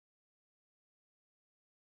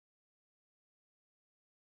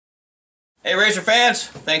Hey Racer fans,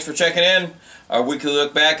 thanks for checking in. Our weekly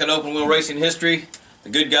look back at open wheel racing history. The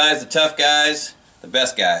good guys, the tough guys, the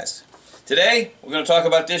best guys. Today, we're going to talk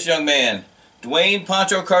about this young man, Duane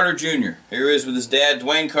Pancho Carter Jr. Here he is with his dad,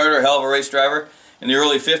 Duane Carter, a hell of a race driver in the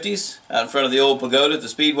early 50s, out in front of the old pagoda at the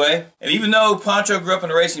Speedway. And even though Pancho grew up in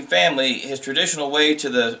a racing family, his traditional way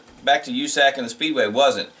to back to USAC and the Speedway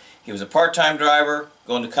wasn't. He was a part-time driver,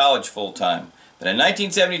 going to college full-time. But in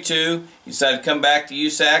 1972, he decided to come back to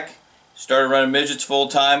USAC, started running midgets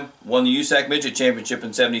full-time, won the USAC Midget Championship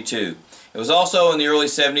in '72. It was also in the early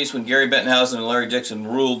 70s when Gary Bentonhausen and Larry Dixon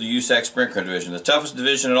ruled the USAC Sprint Car division. The toughest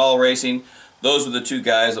division in all racing. Those were the two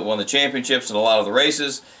guys that won the championships in a lot of the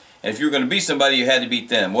races. And if you were going to beat somebody, you had to beat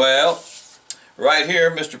them. Well, right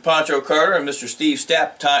here, Mr. Pancho Carter and Mr. Steve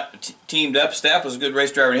Stapp teamed up. Stapp was a good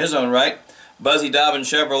race driver in his own right. Buzzy Dobbin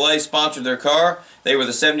Chevrolet sponsored their car. They were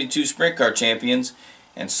the '72 Sprint Car champions.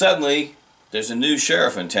 And suddenly, there's a new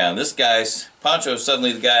sheriff in town. This guy's, Pancho's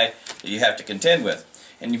suddenly the guy that you have to contend with.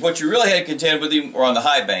 And what you really had to contend with him were on the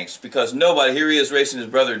high banks, because nobody, here he is racing his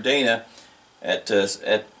brother Dana at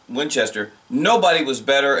Winchester. Nobody was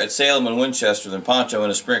better at Salem and Winchester than Pancho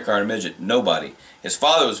in a sprint car and a midget. Nobody. His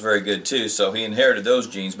father was very good too, so he inherited those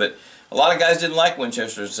genes. But a lot of guys didn't like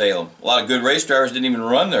Winchester and Salem. A lot of good race drivers didn't even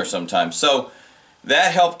run there sometimes. So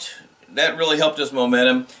that helped. That really helped his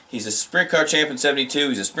momentum. He's a sprint car champ in '72.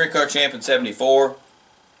 He's a sprint car champ in '74.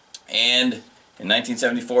 And in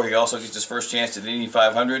 1974, he also gets his first chance at the Indy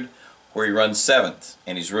 500, where he runs 7th,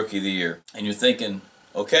 and he's Rookie of the Year. And you're thinking,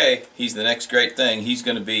 okay, he's the next great thing. He's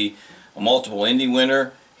going to be a multiple Indy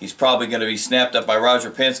winner. He's probably going to be snapped up by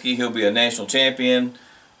Roger Penske. He'll be a national champion.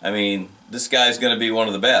 I mean, this guy's going to be one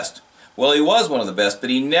of the best. Well, he was one of the best, but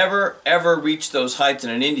he never, ever reached those heights in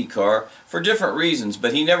an Indy car for different reasons.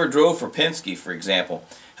 But he never drove for Penske, for example.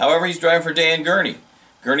 However, he's driving for Dan Gurney.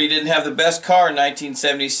 Gurney didn't have the best car in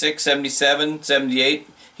 1976, 77, 78.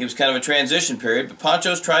 He was kind of a transition period, but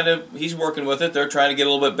Pancho's he's working with it. They're trying to get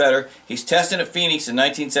a little bit better. He's testing at Phoenix in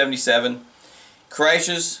 1977.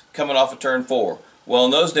 Crashes coming off of turn 4. Well,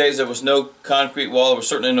 in those days, there was no concrete wall. There was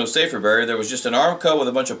certainly no safer barrier. There was just an armco with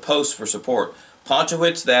a bunch of posts for support. Pancho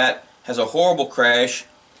hits that, has a horrible crash,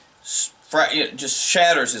 just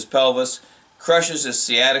shatters his pelvis, crushes his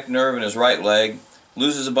sciatic nerve in his right leg,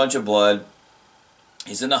 loses a bunch of blood.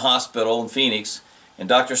 He's in the hospital in Phoenix, and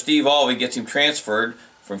Dr. Steve Alvey gets him transferred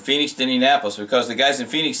from Phoenix to Indianapolis, because the guys in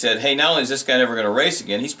Phoenix said, hey, not only is this guy never going to race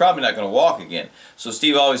again, he's probably not going to walk again. So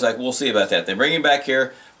Steve Alvey's like, we'll see about that. They bring him back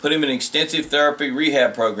here, put him in an extensive therapy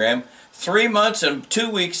rehab program. 3 months and 2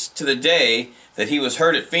 weeks to the day that he was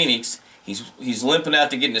hurt at Phoenix, he's limping out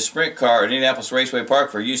to get in a sprint car at Indianapolis Raceway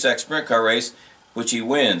Park for a USAC sprint car race, which he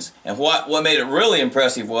wins. And what made it really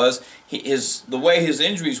impressive was the way his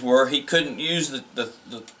injuries were. He couldn't use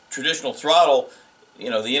the traditional throttle, you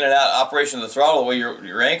know, the in and out operation of the throttle, the way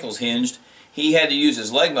your ankles hinged. He had to use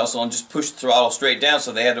his leg muscle and just push the throttle straight down,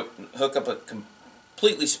 so they had to hook up a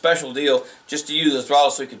completely special deal just to use the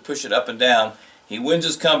throttle so he could push it up and down. He wins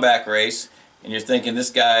his comeback race, and you're thinking, the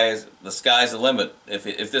sky's the limit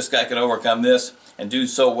if this guy can overcome this and do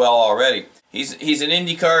so well already. He's an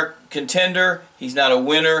IndyCar contender. He's not a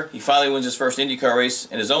winner. He finally wins his first IndyCar race,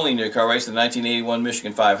 and his only IndyCar race, the 1981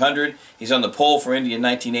 Michigan 500. He's on the pole for Indy in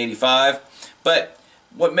 1985. But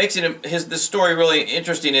what makes this story really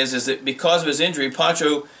interesting is that because of his injury,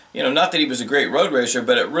 Pancho, you know, not that he was a great road racer,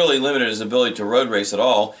 but it really limited his ability to road race at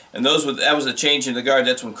all. And that was the change in the guard.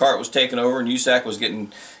 That's when CART was taken over and USAC was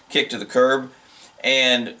getting kicked to the curb,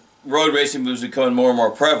 and road racing was becoming more and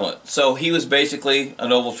more prevalent. So he was basically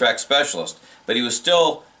an oval track specialist, but he was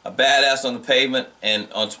still a badass on the pavement,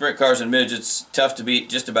 and on sprint cars and midgets, tough to beat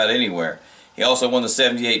just about anywhere. He also won the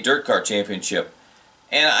 '78 Dirt Car Championship.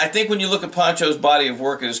 And I think when you look at Pancho's body of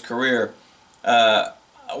work in his career,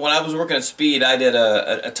 when I was working at Speed, I did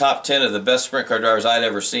a top 10 of the best sprint car drivers I'd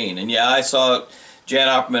ever seen. And yeah, I saw Jan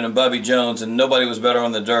Opperman and Bubby Jones, and nobody was better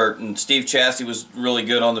on the dirt, and Steve Chassie was really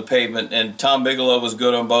good on the pavement, and Tom Bigelow was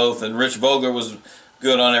good on both, and Rich Vogler was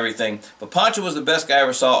good on everything. But Pancho was the best guy I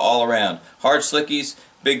ever saw all around. Hard slickies,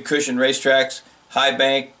 big cushion racetracks, high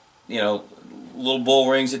bank, you know, little bull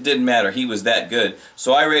rings, it didn't matter. He was that good.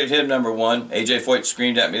 So I rated him #1. A.J. Foyt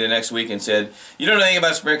screamed at me the next week and said, you don't know anything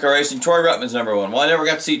about sprint car racing, Troy Ruttman's #1. Well, I never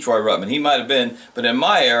got to see Troy Ruttman. He might have been, but in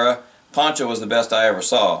my era, Pancho was the best I ever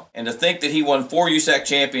saw. And to think that he won 4 USAC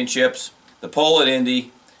championships, the pole at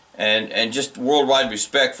Indy, and just worldwide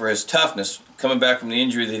respect for his toughness coming back from the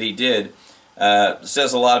injury that he did,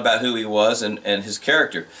 says a lot about who he was and his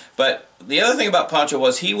character. But the other thing about Pancho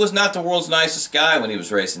was he was not the world's nicest guy when he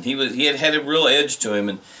was racing. He had a real edge to him,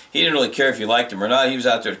 and he didn't really care if you liked him or not. He was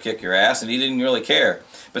out there to kick your ass, and he didn't really care.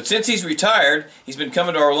 But since he's retired, he's been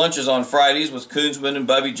coming to our lunches on Fridays with Koonsman and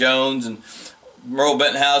Bubby Jones and Merle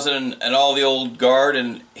Bentonhausen and all the old guard,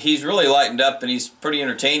 and he's really lightened up, and he's pretty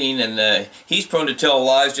entertaining, and he's prone to tell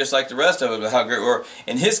lies just like the rest of us about how great we were.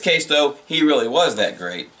 In his case, though, he really was that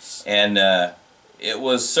great. And it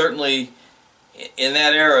was certainly, in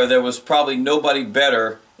that era, there was probably nobody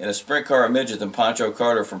better in a sprint car or midget than Pancho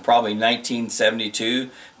Carter from probably 1972 to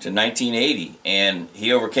 1980. And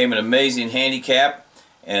he overcame an amazing handicap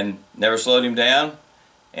and never slowed him down.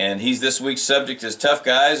 And he's this week's subject as tough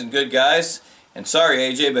guys and good guys. And sorry,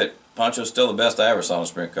 AJ, but Pancho's still the best I ever saw in a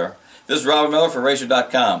sprint car. This is Robert Miller for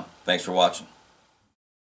RACER.com. Thanks for watching.